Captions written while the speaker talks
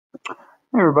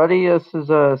Hey everybody, this is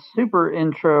a super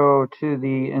intro to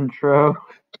the intro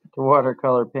to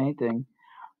watercolor painting.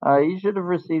 You should have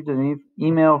received an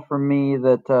email from me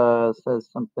that says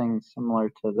something similar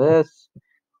to this,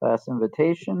 class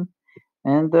invitation,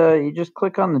 and you just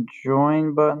click on the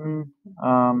join button,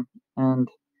 and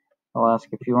I'll ask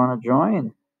if you want to join,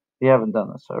 if you haven't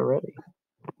done this already.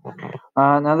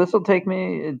 Now this will take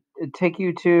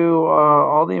you to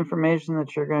all the information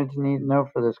that you're going to need to know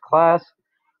for this class.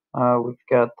 We've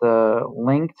got the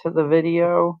link to the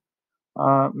video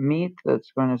meet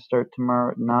that's going to start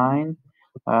tomorrow at 9.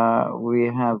 We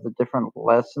have the different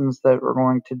lessons that we're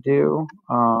going to do.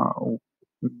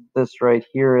 This right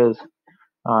here is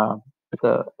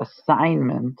the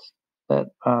assignment that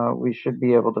we should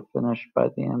be able to finish by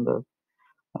the end of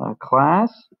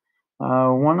class.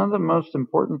 One of the most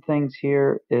important things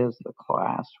here is the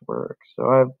classwork. So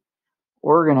I've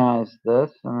organized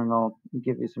this and then I'll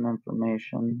give you some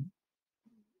information.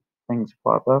 Things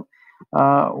pop up.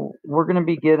 We're going to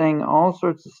be getting all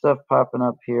sorts of stuff popping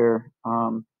up here.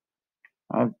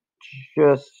 I've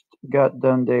just got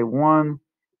done day 1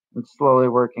 and slowly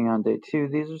working on day 2.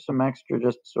 These are some extra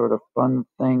just sort of fun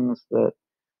things that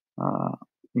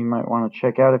you might want to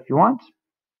check out if you want.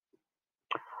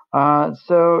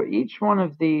 So each one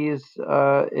of these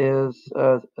is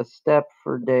a step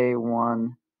for day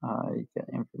 1. You get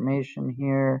information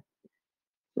here,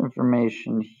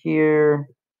 information here.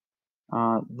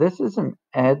 This is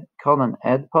called an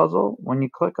ed puzzle. When you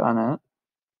click on it,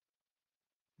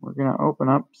 we're going to open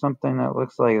up something that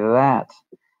looks like that.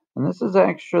 And this is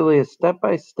actually a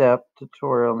step-by-step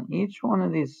tutorial. And each one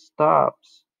of these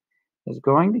stops is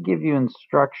going to give you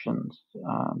instructions.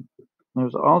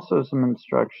 There's also some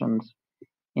instructions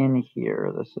in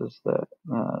here. This is the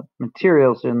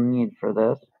materials you'll need for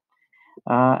this.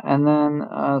 And then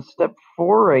step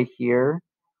 4 right here.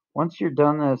 Once you're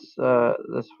done this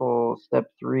whole step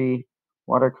 3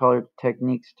 watercolor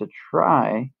techniques to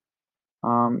try,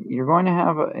 you're going to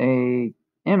have a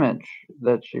image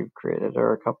that you've created,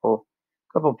 or a couple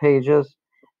pages,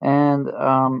 and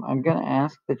I'm going to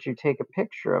ask that you take a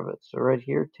picture of it. So right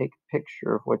here, take a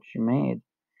picture of what you made.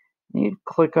 You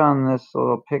click on this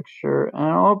little picture, and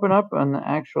it'll open up an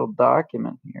actual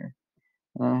document here,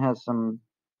 and it has some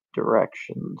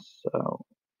directions. So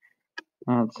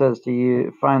it says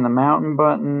to find the mountain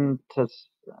button to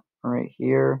right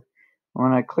here.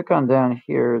 When I click on down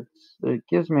here, it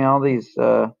gives me all these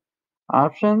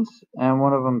options, and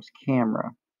one of them's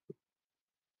camera.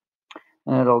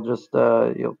 And it'll just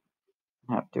you'll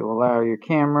have to allow your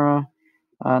camera.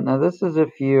 Now this is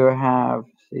if you have,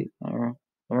 see there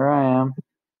I am.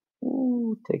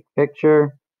 Ooh, take a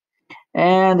picture,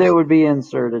 and it would be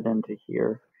inserted into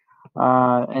here.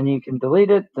 And you can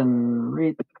delete it and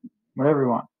read whatever you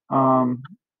want.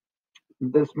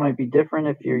 This might be different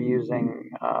if you're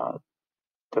using a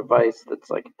device that's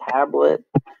like a tablet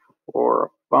or a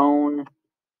phone.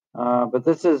 But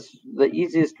this is the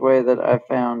easiest way that I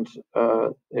found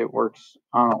it works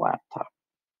on a laptop.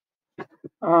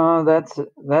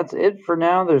 That's it for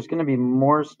now. There's going to be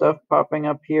more stuff popping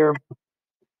up here.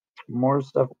 More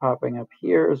stuff popping up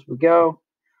here as we go.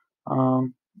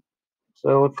 So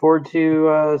I look forward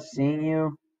to seeing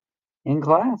you in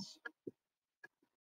class.